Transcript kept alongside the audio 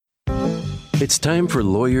It's time for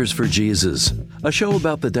Lawyers for Jesus, a show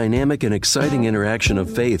about the dynamic and exciting interaction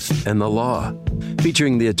of faith and the law,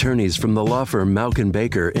 featuring the attorneys from the law firm Mauck &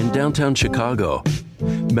 Baker in downtown Chicago.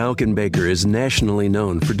 Mauck & Baker is nationally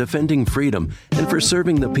known for defending freedom and for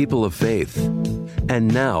serving the people of faith.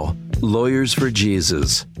 And now, Lawyers for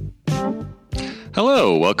Jesus.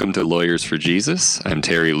 Hello, welcome to Lawyers for Jesus. I'm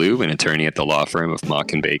Terry Liu, an attorney at the law firm of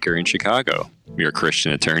Mauck & Baker in Chicago. We are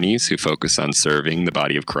Christian attorneys who focus on serving the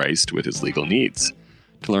body of Christ with his legal needs.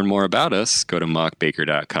 To learn more about us, go to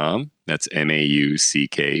mauckbaker.com, that's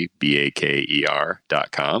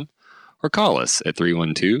MAUCKBAKER.com, or call us at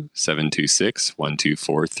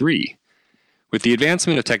 312-726-1243. With the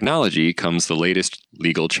advancement of technology comes the latest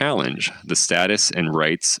legal challenge, the status and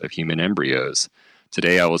rights of human embryos.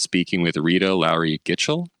 Today I will be speaking with Rita Lowry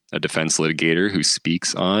Gitchell, a defense litigator who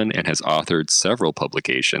speaks on and has authored several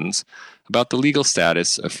publications about the legal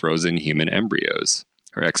status of frozen human embryos.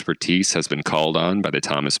 Her expertise has been called on by the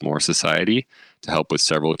Thomas More Society to help with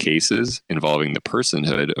several cases involving the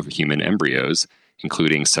personhood of human embryos,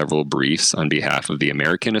 including several briefs on behalf of the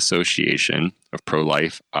American Association of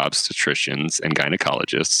Pro-Life Obstetricians and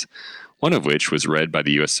Gynecologists, one of which was read by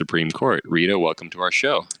the U.S. Supreme Court. Rita, welcome to our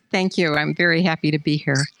show. Thank you. I'm very happy to be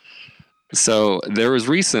here. So there was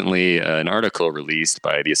recently an article released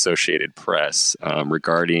by the Associated Press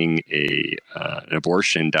regarding an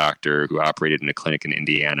abortion doctor who operated in a clinic in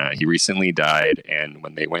Indiana. He recently died, and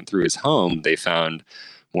when they went through his home, they found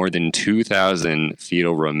more than 2,000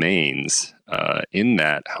 fetal remains in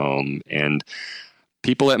that home. And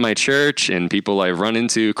people at my church and people I've run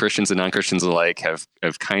into, Christians and non-Christians alike, have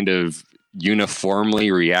kind of uniformly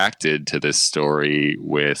reacted to this story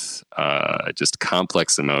with just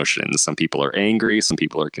complex emotions. Some people are angry, some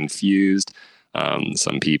people are confused,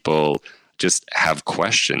 some people just have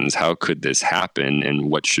questions. How could this happen, and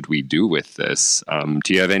what should we do with this?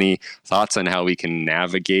 Do you have any thoughts on how we can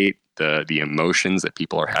navigate the emotions that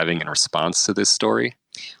people are having in response to this story?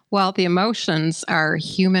 Well, the emotions are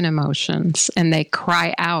human emotions, and they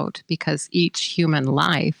cry out because each human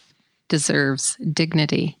life deserves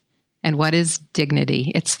dignity. And what is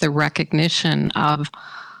dignity? It's the recognition of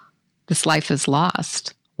this life is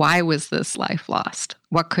lost. Why was this life lost?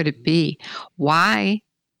 What could it be? Why,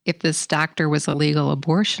 if this doctor was a legal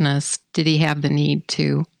abortionist, did he have the need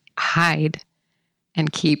to hide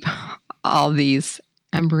and keep all these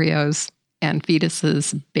embryos and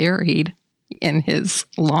fetuses buried in his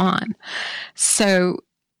lawn? So,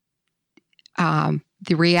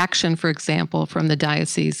 the reaction, for example, from the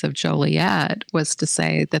Diocese of Joliet was to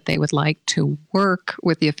say that they would like to work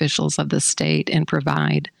with the officials of the state and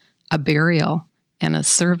provide a burial and a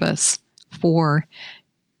service for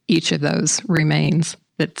each of those remains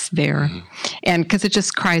that's there. Mm-hmm. And because it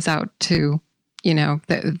just cries out to,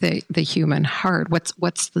 the human heart.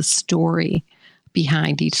 What's the story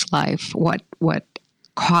behind each life? What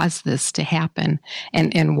caused this to happen,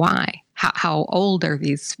 and why? How old are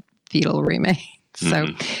these fetal remains? So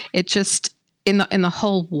it just, in the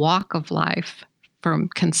whole walk of life, from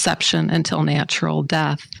conception until natural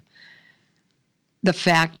death, the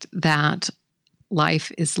fact that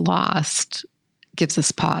life is lost gives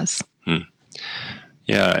us pause.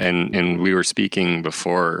 Yeah, and we were speaking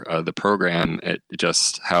before the program at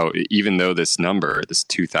just how, even though this number, this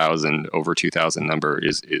 2,000, over 2,000 number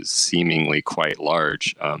is seemingly quite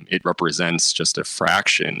large, it represents just a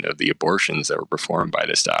fraction of the abortions that were performed by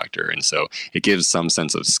this doctor. And so it gives some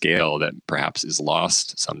sense of scale that perhaps is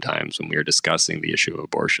lost sometimes when we are discussing the issue of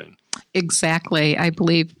abortion. Exactly. I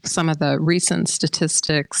believe some of the recent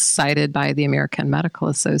statistics cited by the American Medical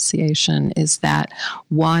Association is that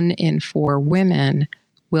 1 in 4 women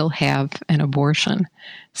will have an abortion.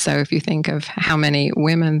 So if you think of how many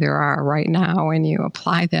women there are right now and you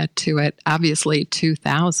apply that to it, obviously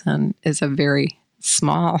 2,000 is a very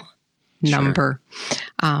small number.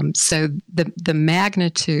 Sure. So the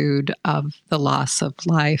magnitude of the loss of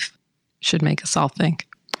life should make us all think.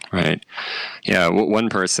 Right. Yeah. One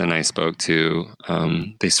person I spoke to,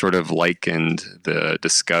 they sort of likened the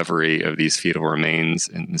discovery of these fetal remains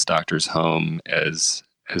in this doctor's home as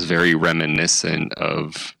very reminiscent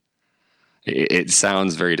of, it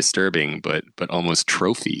sounds very disturbing, but almost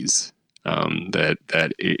trophies,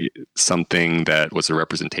 something that was a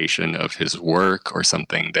representation of his work or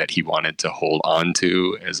something that he wanted to hold on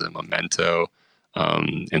to as a memento.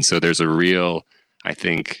 And so there's a real, I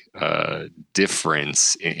think,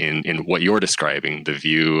 difference in what you're describing, the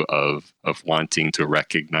view of wanting to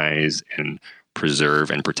recognize and preserve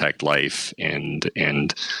and protect life, and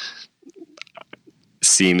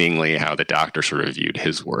seemingly how the doctor sort of viewed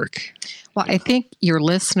his work. Well, I think your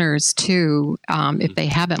listeners, too, if they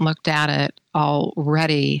haven't looked at it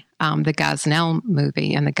already, the Gosnell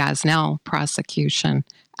movie and the Gosnell prosecution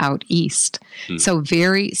out east. So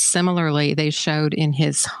very similarly, they showed in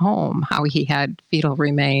his home how he had fetal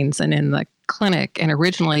remains, and in the clinic. And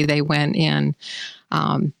originally they went in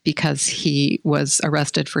because he was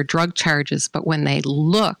arrested for drug charges. But when they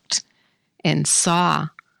looked and saw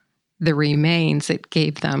the remains, it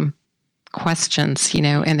gave them questions,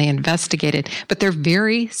 and they investigated. But they're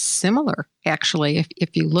very similar, actually,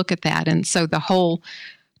 if you look at that. And so the whole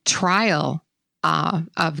trial of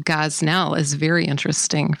Gosnell is very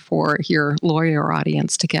interesting for your lawyer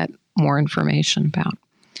audience to get more information about.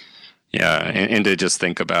 Yeah, and to just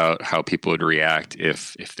think about how people would react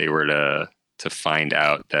if they were to find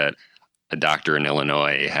out that a doctor in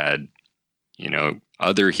Illinois had,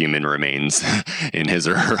 other human remains in his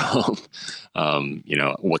or her home.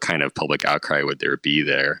 What kind of public outcry would there be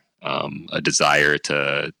there? A desire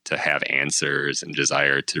to have answers and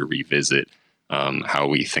desire to revisit how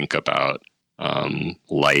we think about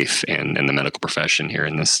life and the medical profession here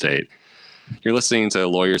in this state. You're listening to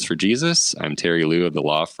Lawyers for Jesus. I'm Terry Liu of the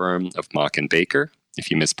law firm of Mauck & Baker.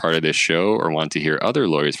 If you missed part of this show or want to hear other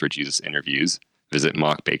Lawyers for Jesus interviews, visit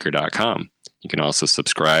mauckbaker.com. You can also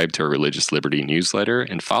subscribe to our Religious Liberty newsletter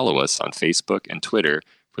and follow us on Facebook and Twitter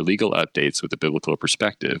for legal updates with a biblical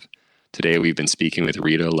perspective. Today, we've been speaking with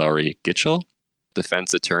Rita Lowry-Gitchell,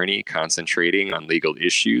 defense attorney concentrating on legal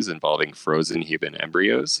issues involving frozen human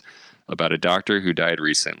embryos, about a doctor who died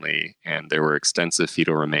recently, and there were extensive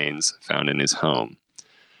fetal remains found in his home.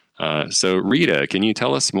 So, Rita, can you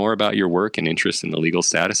tell us more about your work and interest in the legal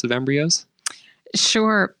status of embryos?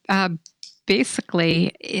 Sure.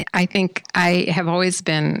 Basically, I think I have always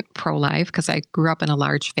been pro-life because I grew up in a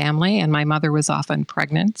large family and my mother was often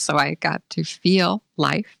pregnant, so I got to feel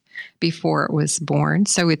life before it was born.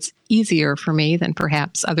 So it's easier for me than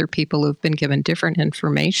perhaps other people who've been given different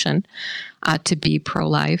information to be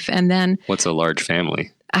pro-life. And then... What's a large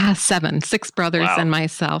family? 6 brothers Wow. and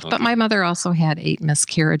myself. Okay. But my mother also had 8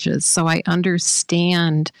 miscarriages. So I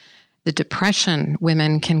understand the depression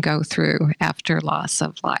women can go through after loss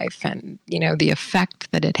of life and, the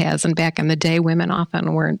effect that it has. And back in the day, women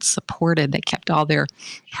often weren't supported. They kept all their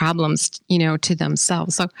problems, to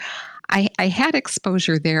themselves. So I had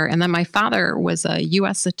exposure there. And then my father was a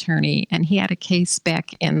U.S. attorney, and he had a case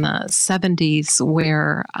back in the 70s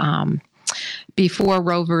where before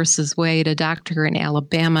Roe versus Wade, a doctor in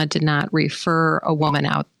Alabama did not refer a woman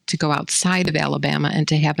out to go outside of Alabama and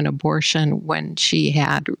to have an abortion when she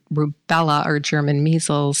had rubella or German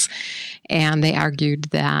measles. And they argued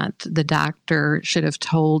that the doctor should have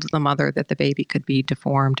told the mother that the baby could be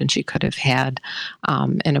deformed and she could have had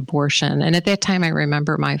an abortion. And at that time, I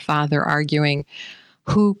remember my father arguing,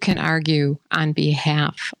 who can argue on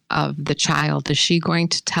behalf of the child? Is she going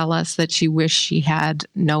to tell us that she wished she had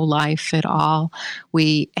no life at all?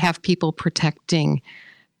 We have people protecting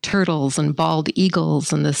turtles and bald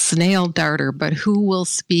eagles and the snail darter, but who will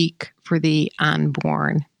speak for the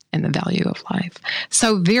unborn and the value of life?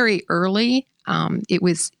 So very early, it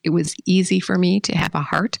was easy for me to have a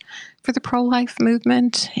heart for the pro-life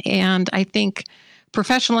movement. And I think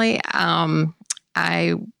professionally,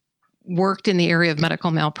 I worked in the area of medical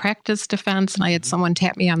malpractice defense, and I had someone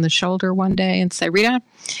tap me on the shoulder one day and say, Rita,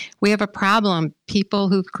 we have a problem. People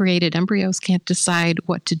who've created embryos can't decide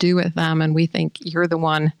what to do with them, and we think you're the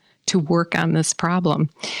one to work on this problem.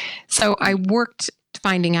 So I worked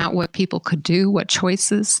finding out what people could do, what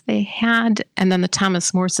choices they had, and then the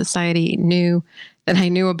Thomas More Society knew that I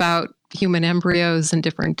knew about human embryos and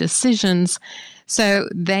different decisions, so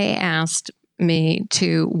they asked me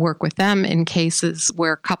to work with them in cases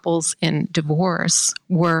where couples in divorce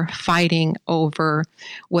were fighting over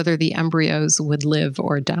whether the embryos would live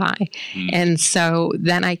or die. And so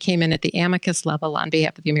then I came in at the amicus level on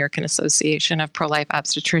behalf of the American Association of Pro-Life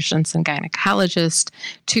Obstetricians and Gynecologists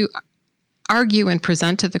to argue and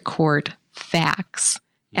present to the court facts.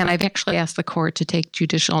 And I've actually asked the court to take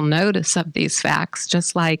judicial notice of these facts,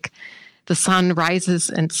 just like the sun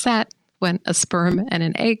rises and sets. When a sperm and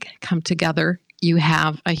an egg come together, you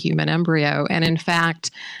have a human embryo. And in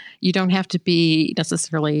fact, you don't have to be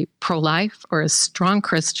necessarily pro-life or a strong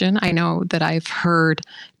Christian. I know that I've heard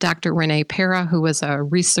Dr. Renee Para, who was a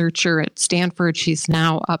researcher at Stanford, she's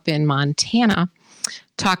now up in Montana,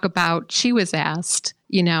 talk about, she was asked,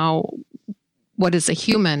 what is a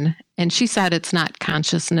human? And she said it's not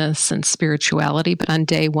consciousness and spirituality, but on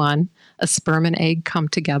day one, a sperm and egg come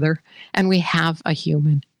together and we have a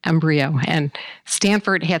human embryo. And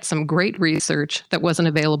Stanford had some great research that wasn't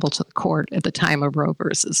available to the court at the time of Roe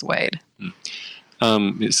versus Wade.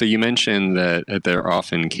 So you mentioned that there are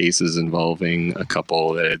often cases involving a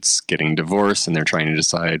couple that's getting divorced and they're trying to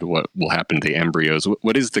decide what will happen to the embryos.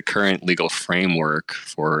 What is the current legal framework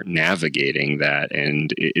for navigating that?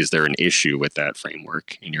 And is there an issue with that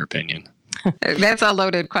framework, in your opinion? That's a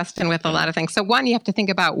loaded question with a lot of things. So one, you have to think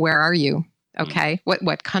about, where are you? Okay.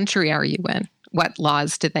 What country are you in? What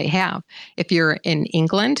laws do they have? If you're in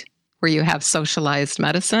England, where you have socialized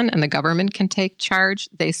medicine and the government can take charge,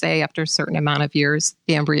 they say after a certain amount of years,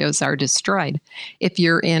 the embryos are destroyed. If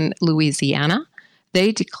you're in Louisiana,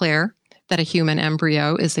 they declare that a human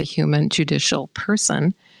embryo is a human judicial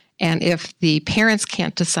person. And if the parents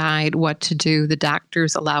can't decide what to do, the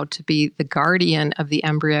doctor's allowed to be the guardian of the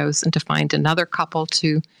embryos and to find another couple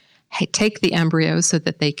to take the embryos so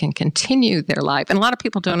that they can continue their life. And a lot of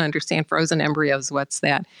people don't understand frozen embryos. What's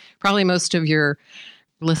that? Probably most of your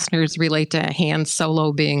listeners relate to Han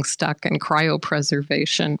Solo being stuck in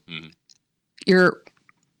cryopreservation. Your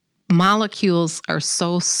molecules are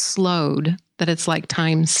so slowed that it's like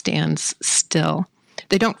time stands still.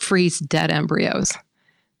 They don't freeze dead embryos.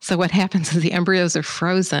 So what happens is the embryos are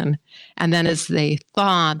frozen, and then as they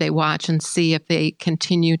thaw, they watch and see if they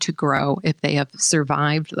continue to grow, if they have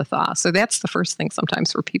survived the thaw. So that's the first thing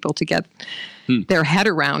sometimes for people to get their head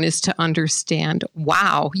around, is to understand,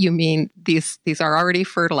 wow, you mean these are already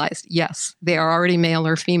fertilized? Yes. They are already male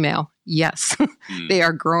or female? Yes. They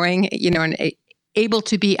are growing, and able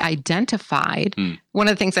to be identified. One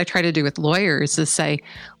of the things I try to do with lawyers is say,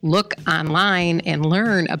 look online and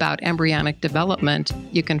learn about embryonic development.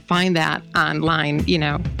 You can find that online,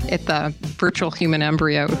 at the Virtual Human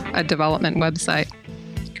Embryo Development website.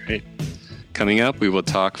 Great. Coming up, we will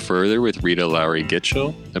talk further with Rita Lowry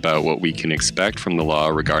Gitchell about what we can expect from the law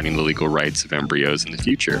regarding the legal rights of embryos in the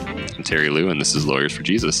future. I'm Terry Liu, and this is Lawyers for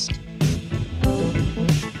Jesus.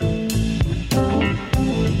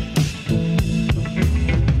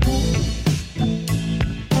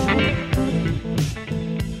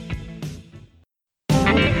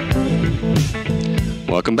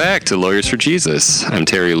 Welcome back to Lawyers for Jesus. I'm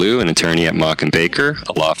Terry Liu, an attorney at Mock & Baker,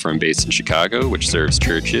 a law firm based in Chicago, which serves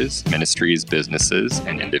churches, ministries, businesses,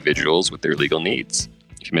 and individuals with their legal needs.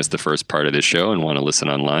 If you missed the first part of this show and want to listen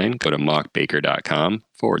online, go to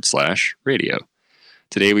mockbaker.com/radio.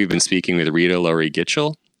 Today we've been speaking with Rita Lowry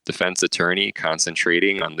Gitchell, defense attorney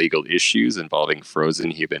concentrating on legal issues involving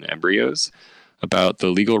frozen human embryos, about the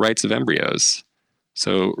legal rights of embryos.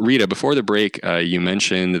 So Rita, before the break, you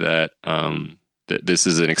mentioned that this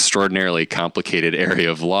is an extraordinarily complicated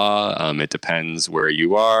area of law. It depends where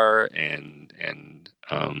you are and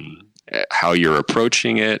how you're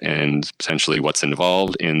approaching it and potentially what's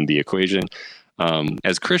involved in the equation.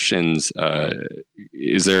 As Christians,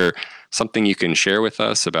 is there something you can share with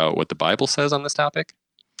us about what the Bible says on this topic?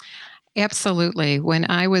 Absolutely. When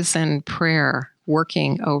I was in prayer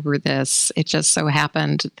working over this, it just so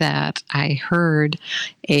happened that I heard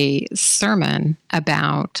a sermon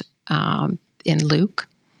about in Luke,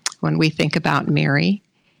 when we think about Mary,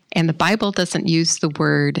 and the Bible doesn't use the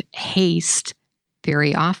word haste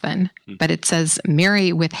very often, but it says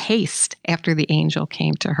Mary with haste, after the angel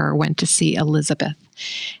came to her, went to see Elizabeth.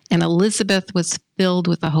 And Elizabeth was filled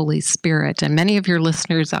with the Holy Spirit. And many of your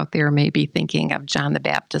listeners out there may be thinking of John the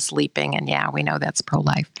Baptist leaping, and yeah, we know that's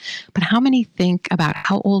pro-life. But how many think about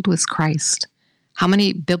how old was Christ? How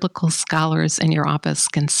many biblical scholars in your office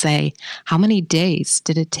can say, how many days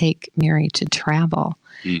did it take Mary to travel?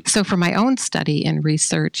 So for my own study and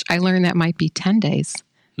research, I learned that might be 10 days.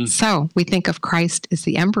 So we think of Christ as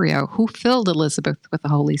the embryo who filled Elizabeth with the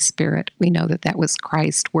Holy Spirit. We know that that was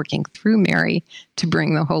Christ working through Mary to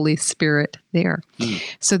bring the Holy Spirit there.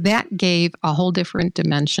 So that gave a whole different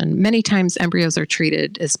dimension. Many times embryos are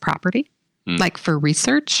treated as property, like for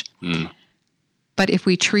research. But if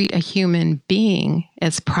we treat a human being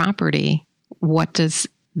as property, what does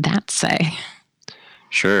that say?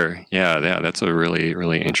 Sure. Yeah, that's a really,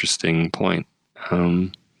 really interesting point.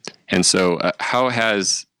 And so how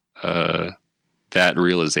has that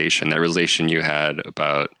realization you had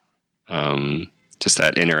about just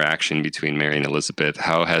that interaction between Mary and Elizabeth,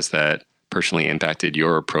 how has that personally impacted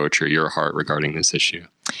your approach or your heart regarding this issue?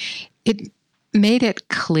 It made it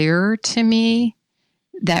clear to me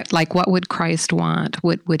that, like, what would Christ want?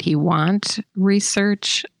 Would he want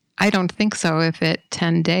research? I don't think so. If at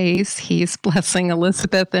 10 days he's blessing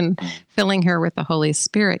Elizabeth and filling her with the Holy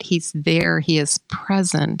Spirit, he's there, he is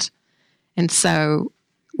present. And so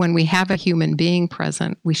when we have a human being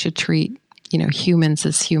present, we should treat, humans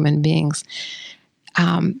as human beings.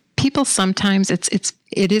 People sometimes, it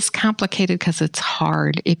is complicated because it's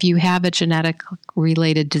hard. If you have a genetic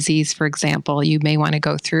related disease, for example, you may want to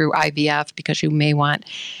go through IVF because you may want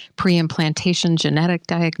pre-implantation genetic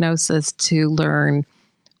diagnosis to learn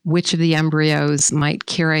which of the embryos might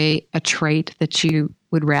carry a trait that you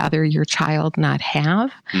would rather your child not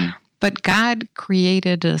have. But God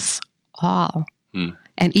created us all.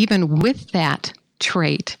 And even with that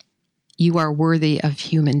trait, you are worthy of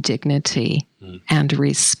human dignity and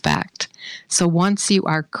respect. So once you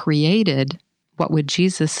are created, what would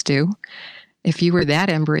Jesus do? If you were that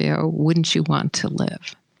embryo, wouldn't you want to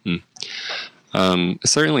live?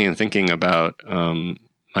 Certainly in thinking about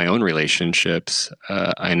my own relationships,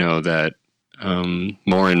 I know that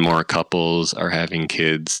more and more couples are having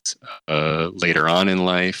kids later on in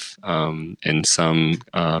life, and some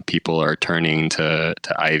people are turning to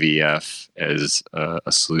IVF as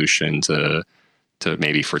a solution to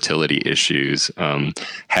maybe fertility issues.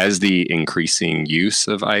 Has the increasing use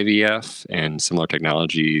of IVF and similar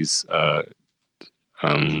technologies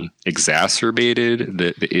exacerbated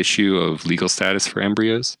the issue of legal status for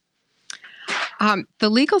embryos? The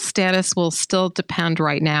legal status will still depend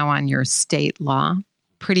right now on your state law,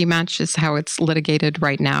 pretty much is how it's litigated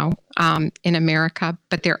right now in America.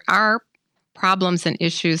 But there are problems and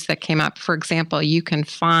issues that came up. For example, you can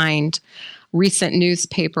find recent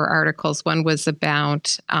newspaper articles. One was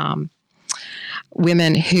about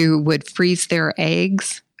women who would freeze their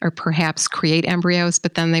eggs or perhaps create embryos,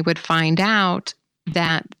 but then they would find out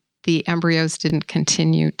that the embryos didn't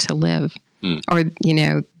continue to live. Or,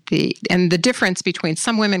 the difference between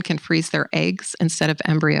some women can freeze their eggs instead of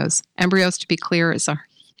embryos. Embryos, to be clear, is a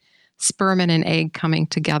sperm and an egg coming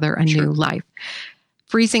together, a new life.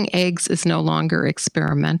 Freezing eggs is no longer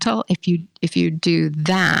experimental. If you do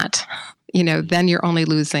that, then you're only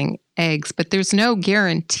losing eggs. But there's no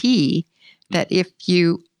guarantee that if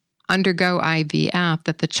you undergo IVF,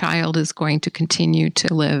 that the child is going to continue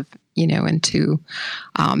to live, and to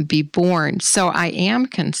be born. So I am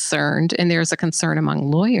concerned, and there's a concern among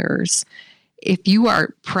lawyers, if you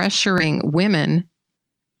are pressuring women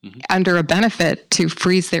under a benefit to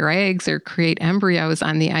freeze their eggs or create embryos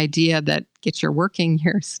on the idea that get your working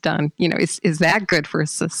years done, is that good for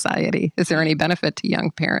society? Is there any benefit to young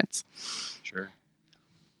parents? Sure.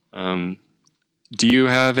 Do you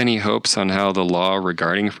have any hopes on how the law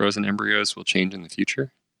regarding frozen embryos will change in the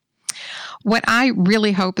future? What I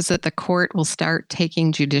really hope is that the court will start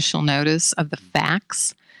taking judicial notice of the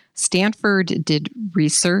facts. Stanford did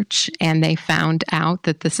research, and they found out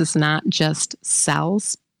that this is not just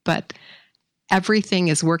cells, but everything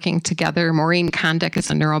is working together. Maureen Kondik is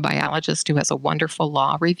a neurobiologist who has a wonderful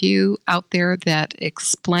law review out there that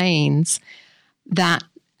explains that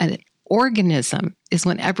an organism is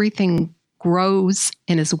when everything grows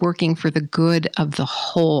and is working for the good of the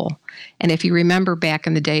whole. And if you remember back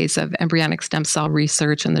in the days of embryonic stem cell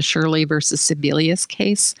research and the Shirley versus Sebelius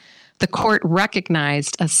case, the court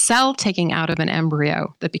recognized a cell taking out of an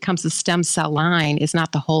embryo that becomes a stem cell line is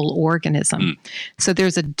not the whole organism. So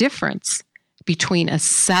there's a difference between a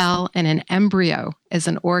cell and an embryo as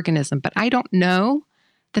an organism. But I don't know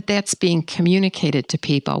that that's being communicated to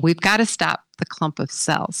people. We've got to stop the clump of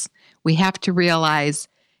cells. We have to realize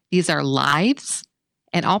these are lives,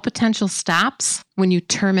 and all potential stops when you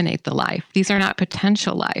terminate the life. These are not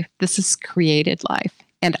potential life. This is created life.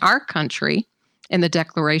 And our country, in the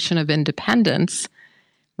Declaration of Independence,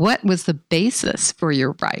 what was the basis for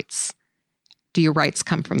your rights? Do your rights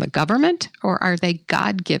come from the government, or are they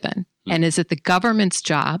God-given? And is it the government's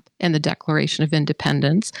job in the Declaration of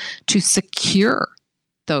Independence to secure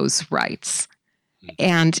those rights?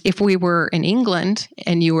 And if we were in England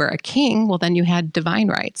and you were a king, well, then you had divine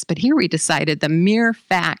rights. But here we decided the mere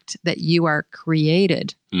fact that you are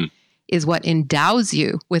created is what endows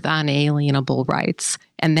you with unalienable rights.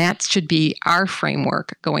 And that should be our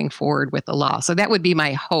framework going forward with the law. So that would be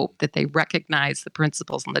my hope, that they recognize the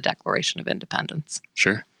principles in the Declaration of Independence.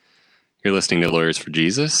 Sure. You're listening to Lawyers for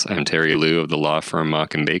Jesus. I'm Terry Liu of the law firm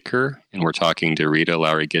Mock & Baker, and we're talking to Rita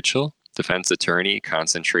Lowry-Gitchell, defense attorney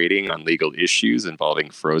concentrating on legal issues involving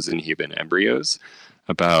frozen human embryos,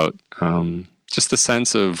 about just the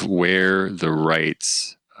sense of where the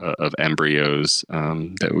rights of embryos,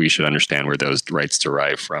 that we should understand where those rights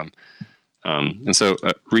derive from. And so,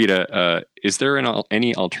 Rita, is there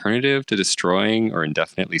any alternative to destroying or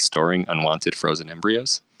indefinitely storing unwanted frozen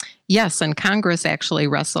embryos? Yes, and Congress actually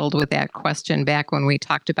wrestled with that question back when we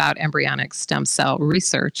talked about embryonic stem cell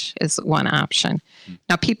research as one option.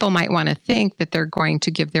 Now, people might want to think that they're going to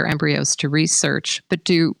give their embryos to research, but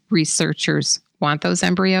do researchers want those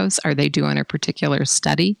embryos? Are they doing a particular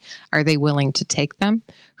study? Are they willing to take them?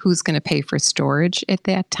 Who's going to pay for storage at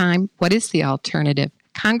that time? What is the alternative?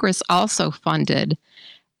 Congress also funded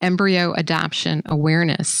embryo adoption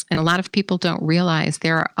awareness. And a lot of people don't realize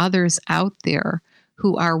there are others out there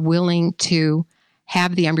who are willing to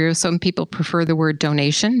have the embryos. Some people prefer the word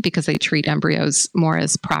donation because they treat embryos more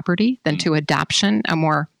as property than to adoption, a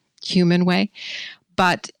more human way.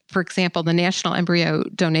 But for example, the National Embryo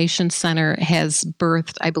Donation Center has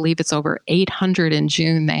birthed, I believe it's over 800 in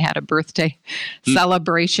June. They had a birthday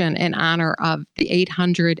celebration in honor of the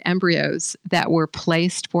 800 embryos that were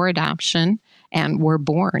placed for adoption and were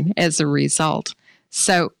born as a result.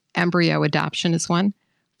 So embryo adoption is one.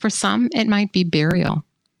 For some, it might be burial.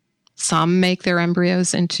 Some make their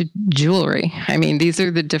embryos into jewelry. I mean, these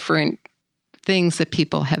are the different things that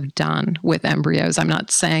people have done with embryos. I'm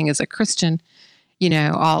not saying as a Christian,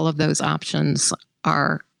 all of those options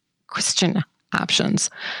are Christian options.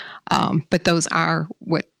 But those are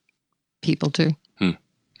what people do.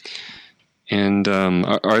 And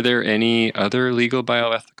are there any other legal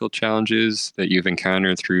bioethical challenges that you've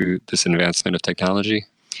encountered through this advancement of technology?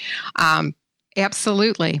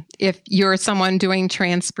 Absolutely. If you're someone doing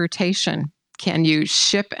transportation, can you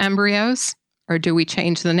ship embryos? Or do we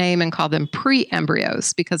change the name and call them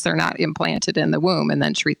pre-embryos because they're not implanted in the womb and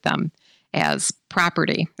then treat them as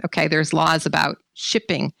property? Okay, there's laws about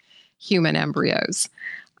shipping human embryos.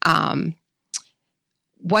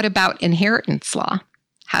 What about inheritance law?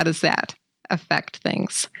 How does that affect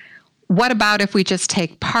things? What about if we just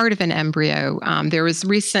take part of an embryo? There was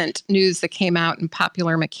recent news that came out in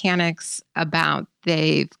Popular Mechanics about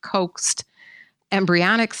they've coaxed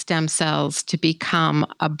embryonic stem cells to become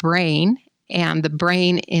a brain, and the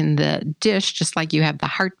brain in the dish, just like you have the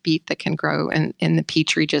heartbeat that can grow in the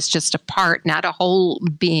petri dish, just a part, not a whole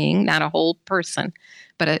being, not a whole person,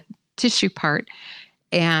 but a tissue part.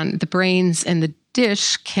 And the brains in the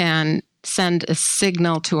dish can send a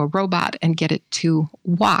signal to a robot and get it to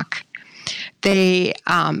walk. They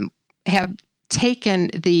have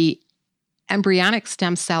taken the embryonic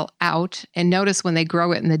stem cell out, and notice when they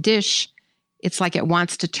grow it in the dish, it's like it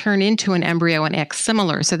wants to turn into an embryo and act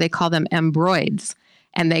similar. So they call them embroids,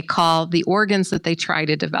 and they call the organs that they try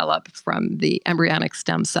to develop from the embryonic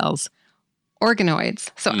stem cells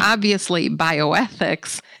organoids. So obviously,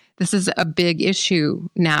 bioethics, this is a big issue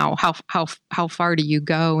now. How far do you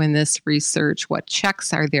go in this research? What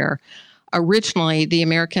checks are there? Originally, the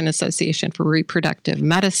American Association for Reproductive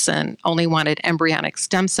Medicine only wanted embryonic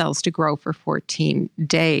stem cells to grow for 14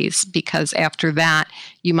 days because after that,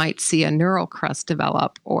 you might see a neural crust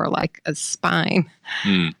develop or like a spine,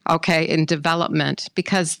 in development,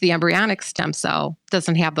 because the embryonic stem cell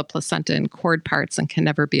doesn't have the placenta and cord parts and can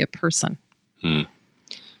never be a person.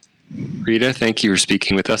 Rita, thank you for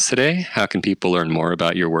speaking with us today. How can people learn more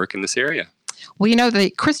about your work in this area? Well,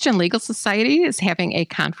 the Christian Legal Society is having a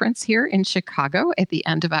conference here in Chicago at the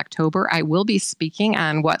end of October. I will be speaking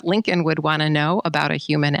on what Lincoln would want to know about a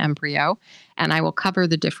human embryo, and I will cover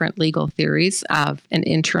the different legal theories of an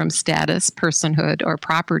interim status, personhood, or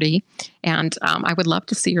property. And I would love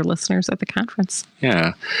to see your listeners at the conference.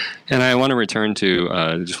 Yeah. And I want to return to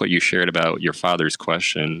just what you shared about your father's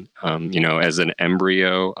question. As an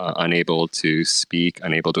embryo, unable to speak,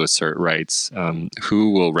 unable to assert rights,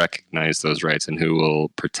 who will recognize those rights and who will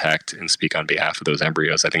protect and speak on behalf of those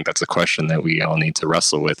embryos? I think that's a question that we all need to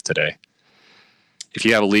wrestle with today. If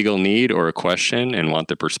you have a legal need or a question and want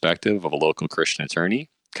the perspective of a local Christian attorney,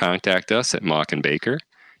 contact us at Mauck & Baker.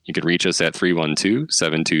 You can reach us at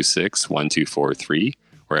 312-726-1243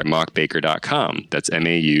 or at mauckbaker.com. That's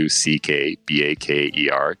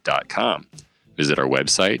MAUCKBAKER.com. Visit our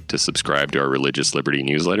website to subscribe to our Religious Liberty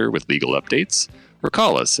newsletter with legal updates, or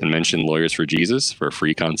call us and mention Lawyers for Jesus for a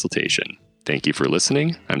free consultation. Thank you for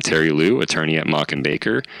listening. I'm Terry Liu, attorney at Mauck &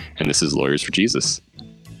 Baker, and this is Lawyers for Jesus.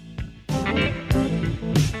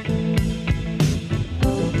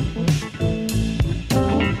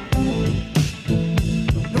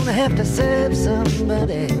 Gonna have to serve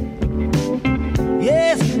somebody.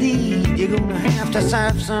 Yes, indeed, you're gonna have to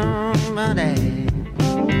serve somebody.